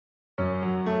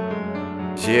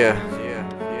Yeah,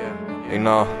 you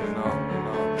know,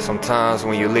 sometimes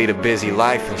when you lead a busy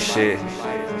life and shit,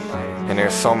 and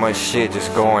there's so much shit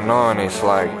just going on, it's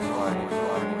like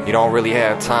you don't really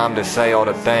have time to say all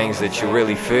the things that you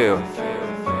really feel.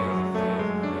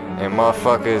 And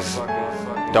motherfuckers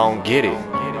don't get it,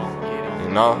 you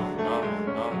know?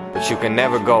 But you can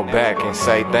never go back and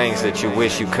say things that you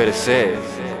wish you could have said.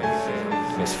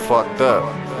 It's fucked up.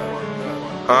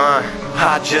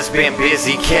 I just been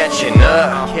busy catching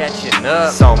up.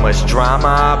 So much drama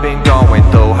I've been going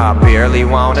through, I barely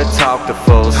wanna talk to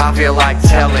fools. I feel like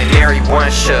telling everyone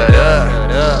shut up.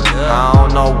 I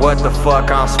don't know what the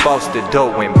fuck I'm supposed to do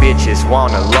when bitches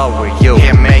wanna lower you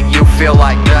and make you feel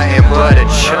like nothing but a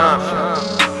chump.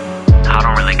 I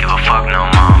don't really give a fuck no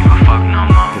more.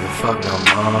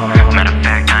 Matter of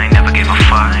fact, I ain't never give a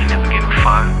fuck.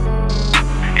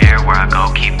 Everywhere I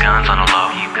go, keep guns on the low.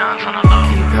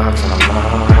 Cause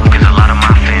a lot of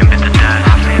my fam bit the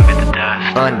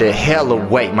dust. Under hella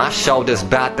weight, my shoulders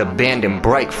bout to bend and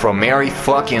break from every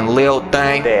fucking little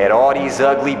thing that all these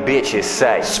ugly bitches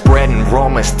say. Spreading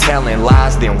rumors, telling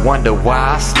lies, then wonder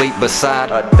why I sleep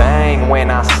beside a thing when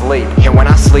I sleep. And when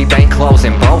I sleep, ain't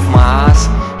closing both my eyes.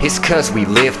 It's cause we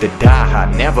live to die. I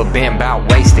never been about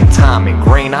wasting time. In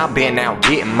green, I been out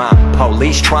getting mine.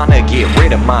 Police trying to get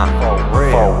rid of mine.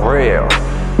 For real.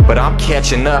 But I'm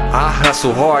catching up. I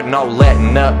hustle hard, no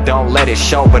letting up. Don't let it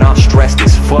show, but I'm stressed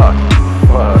as fuck.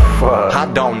 I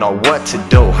don't know what to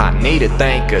do. I need to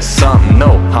think of something new.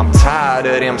 I'm tired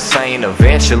of them saying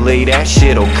eventually that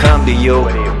shit'll come to you,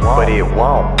 but it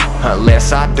won't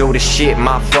unless I do the shit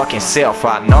my fucking self.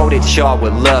 I know that y'all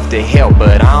would love to help,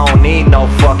 but I don't need no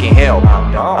fucking help.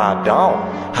 I don't.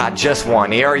 I just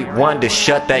want everyone to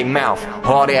shut their mouth.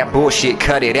 All that bullshit,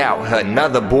 cut it out.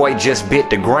 Another boy just bit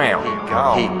the ground.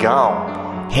 He gone.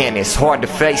 And it's hard to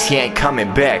face, he ain't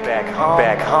coming back home.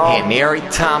 And every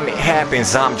time it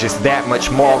happens, I'm just that much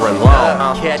more alone.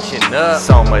 I'm catching up.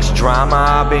 So much drama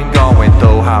I've been going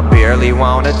through, I barely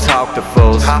wanna talk to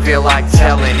fools. I feel like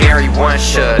telling everyone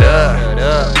shut up.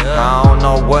 I don't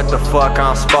know what the fuck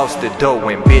I'm supposed to do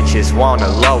when bitches wanna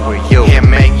lower you and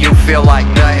make you feel like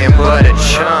nothing but a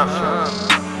chump.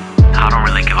 I don't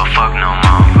really give a fuck no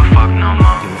more.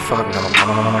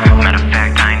 Matter of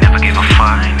fact, I ain't never give a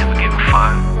fuck.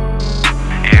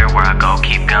 Everywhere I go,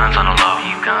 keep guns on the low.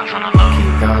 Cause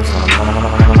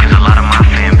a lot of my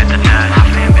fam bit the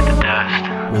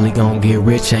dust. Really gon' get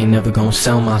rich, ain't never gon'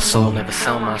 sell my soul.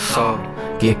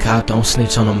 Get caught, don't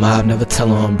snitch on the mob, never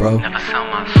tell on bro.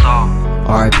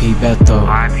 R.I.P. Beto,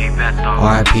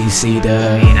 R.I.P.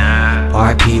 C-Dub,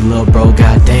 R.I.P. Lil Bro,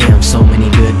 goddamn, so many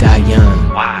good die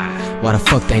young. Why the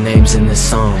fuck they names in this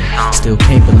song? Still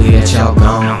can't believe that y'all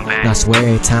gone. And I swear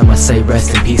every time I say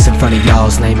rest in peace in front of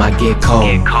y'all's name, I get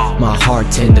cold. My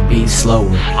heart tend to beat slower,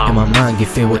 and my mind get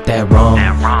filled with that wrong.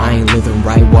 I ain't living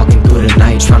right, walking through the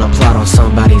night, trying to plot on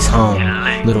somebody's home.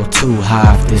 Little too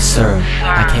high off this earth,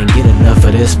 I can't get enough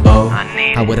of this bow.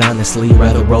 I would honestly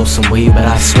rather roll some weed, but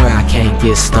I swear I can't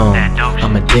get stoned.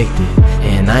 I'm addicted,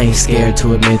 and I ain't scared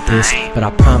to admit this, but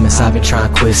I promise I've been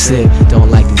trying to quit sick.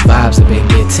 Don't like these vibes I've been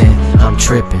getting. I'm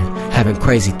tripping, having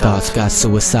crazy thoughts, got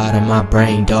suicide in my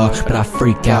brain, dog. But I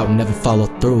freak out and never follow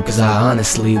through, cause I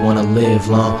honestly wanna live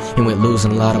long. And with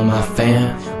losing a lot of my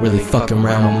fam, really fucking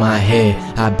around with my head.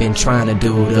 I've been trying to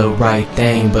do the right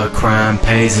thing, but crime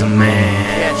pays a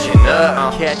man.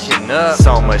 Catching up.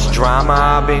 So much drama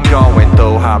I've been going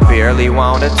through, I barely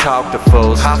wanna talk to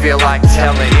fools. I feel like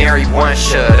telling everyone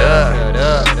shut up.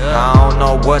 I don't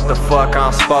know what the fuck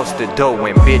I'm supposed to do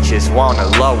when bitches wanna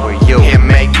lower you and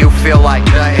make you feel like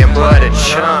nothing but a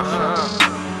chump.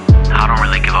 I don't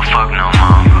really give a fuck no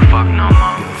more.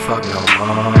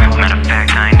 Matter of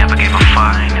fact, I ain't never give a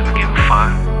fuck.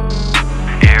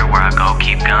 Everywhere I go,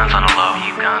 keep guns on the low.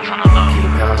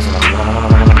 Cause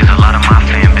a lot of my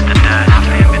fam bit the dust.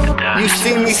 You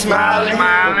see me smiling,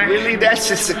 but really that's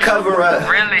just a cover up.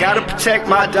 Gotta protect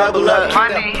my double up, keep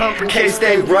that pump in case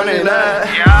they running up.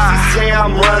 She say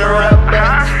I'm runner up,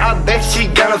 I bet she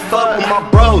gonna fuck with my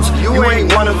bros. You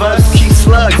ain't one of us, keep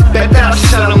slugs, bet that I'll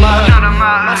shut them up.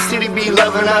 My city be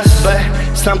loving us, but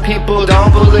some people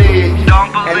don't believe.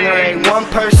 And there ain't one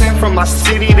person from my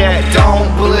city that don't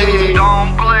believe,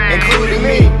 including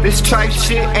me. This tripe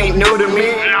shit ain't new to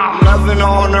me. I'm loving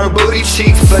on her booty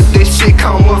cheeks, but this shit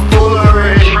come with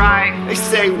foolery. They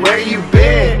say, where you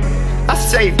been? I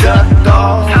say, duck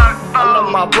dog. I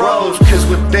love my bros, cause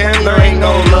with them there ain't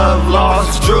no love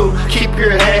lost. Drew, keep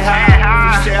your head high.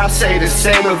 I say the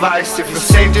same advice. If you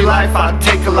saved your life, I'll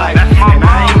take a life. And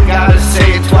I ain't gotta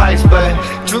say it twice, but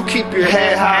do keep your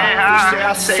head high.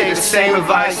 I say the same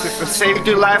advice. If I saved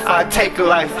your life, I take a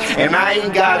life. And I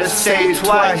ain't gotta say it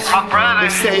twice. They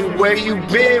say, where you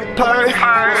been, Purp?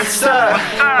 What's up?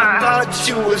 I thought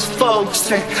you was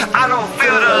folks, and I don't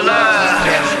feel the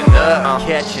love.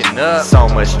 Catching up. So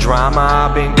much drama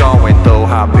I've been going through.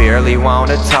 I barely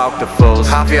wanna talk to fools.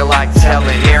 I feel like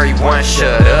telling everyone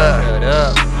shut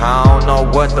up. I don't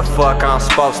know what the fuck I'm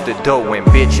supposed to do when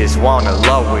bitches wanna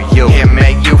lower you and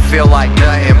make you feel like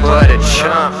nothing but a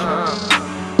chump.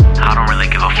 I don't really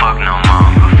give a fuck no more.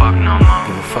 Give a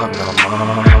fuck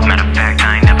no more.